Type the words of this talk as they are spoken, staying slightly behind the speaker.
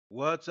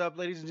What's up,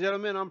 ladies and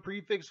gentlemen? I'm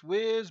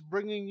PrefixWiz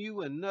bringing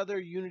you another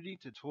Unity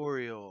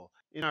tutorial.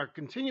 In our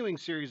continuing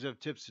series of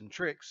tips and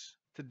tricks,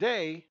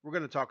 today we're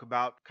going to talk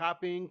about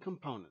copying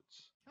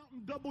components.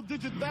 Counting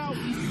double-digit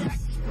thousands.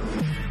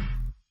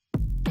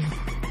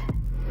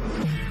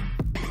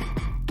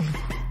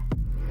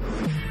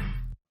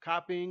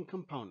 Copying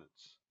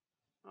components.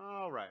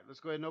 All right, let's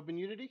go ahead and open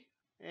Unity.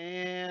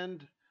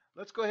 And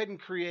let's go ahead and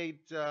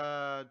create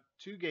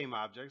two game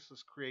objects.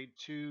 Let's create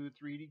two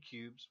 3D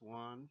cubes,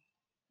 1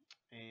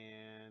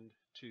 and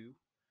 2.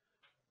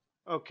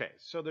 Okay,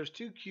 so there's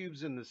two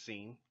cubes in the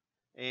scene,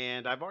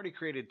 and I've already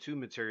created two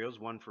materials,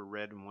 one for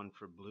red and one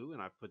for blue,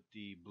 and I put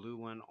the blue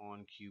one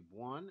on cube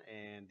 1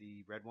 and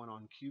the red one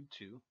on cube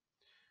 2.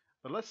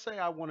 But let's say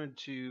I wanted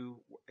to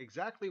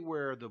exactly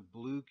where the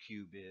blue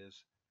cube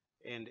is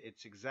and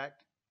its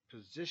exact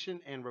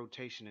position and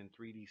rotation in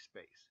 3D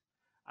space.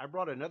 I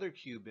brought another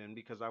cube in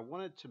because I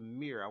wanted to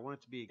mirror, I want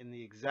it to be in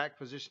the exact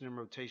position and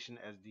rotation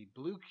as the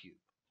blue cube.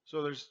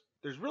 So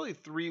there's really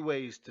three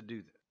ways to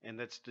do this, and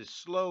that's the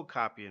slow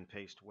copy and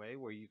paste way,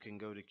 where you can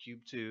go to cube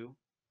 2,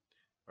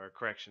 or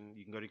correction,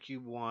 you can go to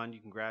cube 1,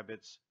 you can grab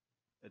its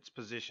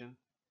position,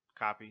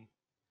 copy,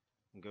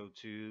 and go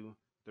to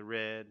the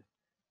red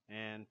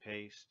and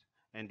paste,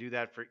 and do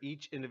that for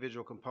each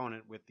individual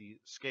component with the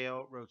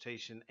scale,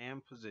 rotation,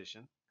 and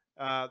position.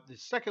 The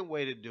second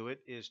way to do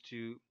it is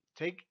to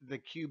take the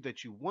cube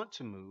that you want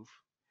to move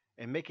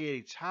and make it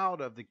a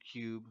child of the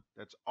cube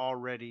that's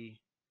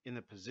already in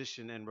the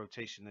position and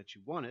rotation that you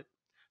want it.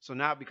 So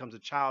now it becomes a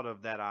child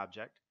of that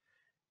object.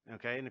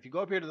 Okay, and if you go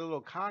up here to the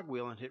little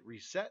cogwheel and hit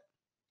reset,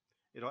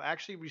 it'll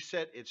actually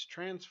reset its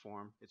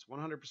transform, its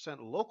 100%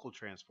 local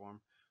transform,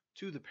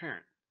 to the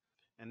parent.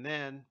 And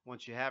then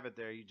once you have it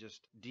there, you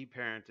just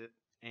deparent it,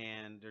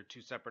 and they're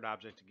two separate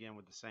objects again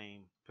with the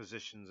same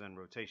positions and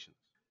rotations.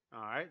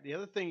 All right, the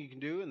other thing you can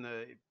do, and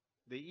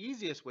the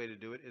easiest way to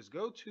do it, is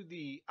go to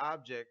the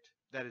object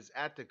that is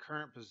at the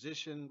current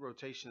position,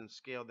 rotation, and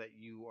scale that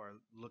you are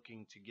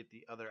looking to get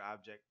the other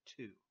object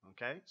to.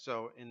 Okay,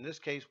 so in this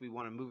case, we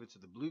want to move it to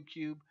the blue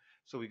cube.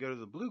 So we go to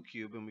the blue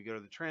cube and we go to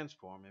the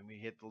transform, and we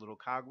hit the little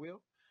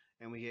cogwheel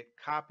and we hit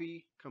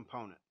copy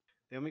component.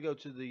 Then we go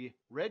to the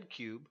red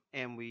cube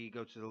and we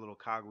go to the little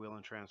cogwheel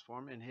and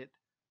transform and hit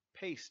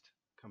paste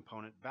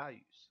component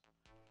values.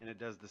 And it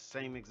does the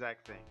same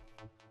exact thing.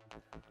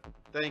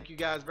 Thank you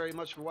guys very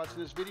much for watching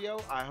this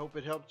video. I hope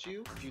it helped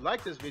you. If you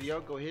like this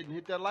video, go ahead and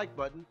hit that like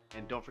button,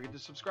 and don't forget to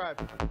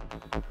subscribe.